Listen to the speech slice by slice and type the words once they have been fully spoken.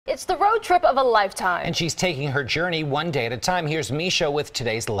It's the road trip of a lifetime. And she's taking her journey one day at a time. Here's Meisha with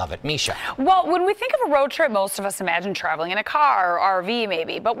today's Love It. Meisha. Well, when we think of a road trip, most of us imagine traveling in a car or RV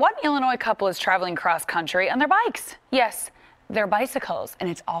maybe. But one Illinois couple is traveling cross country on their bikes. Yes, their bicycles. And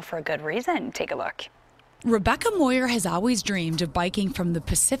it's all for a good reason. Take a look. Rebecca Moyer has always dreamed of biking from the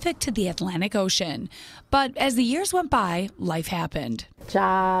Pacific to the Atlantic Ocean. But as the years went by, life happened.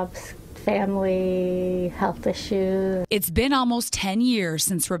 Jobs, family, health issues. It's been almost 10 years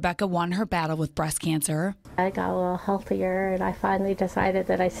since Rebecca won her battle with breast cancer. I got a little healthier and I finally decided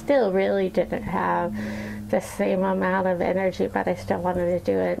that I still really didn't have the same amount of energy, but I still wanted to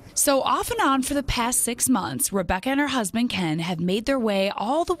do it. So off and on for the past 6 months, Rebecca and her husband Ken have made their way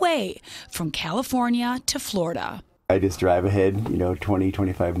all the way from California to Florida. I just drive ahead, 20,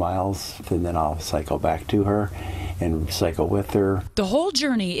 25 miles, and then I'll cycle back to her and cycle with her. The whole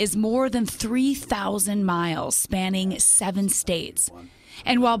journey is more than 3,000 miles, spanning 7 states.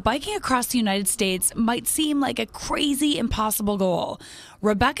 And while biking across the United States might seem like a crazy, impossible goal,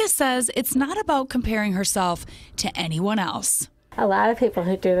 Rebecca says it's not about comparing herself to anyone else. A lot of people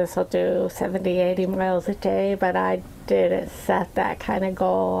who do this will do 70, 80 miles a day, but I didn't set that kind of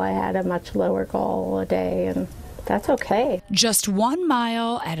goal. I had a much lower goal a day, and that's okay. Just 1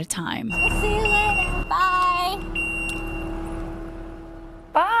 mile at a time. See you later. Bye.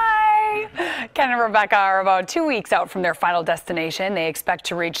 Bye! Ken and Rebecca are about 2 weeks out from their final destination. They expect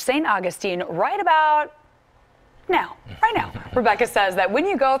to reach St. Augustine right about now. Rebecca says that when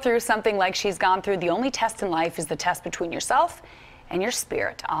you go through something like she's gone through, the only test in life is the test between yourself and your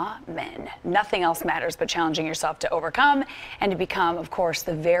spirit. Amen. Nothing else matters but challenging yourself to overcome and to become, of course,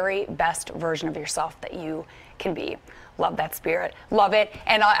 the very best version of yourself that you can be. Love that spirit. Love it.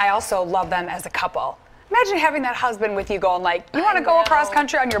 And I also love them as a couple. Imagine having that husband with you going like, you want to go across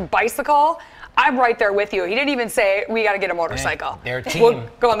country on your bicycle? I'm right there with you. He didn't even say, we got to get a motorcycle. They're a team. We'll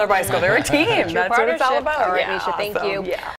go on their bicycle. They're a team. That's what it's all about. All right, Meisha, thank you. Yeah.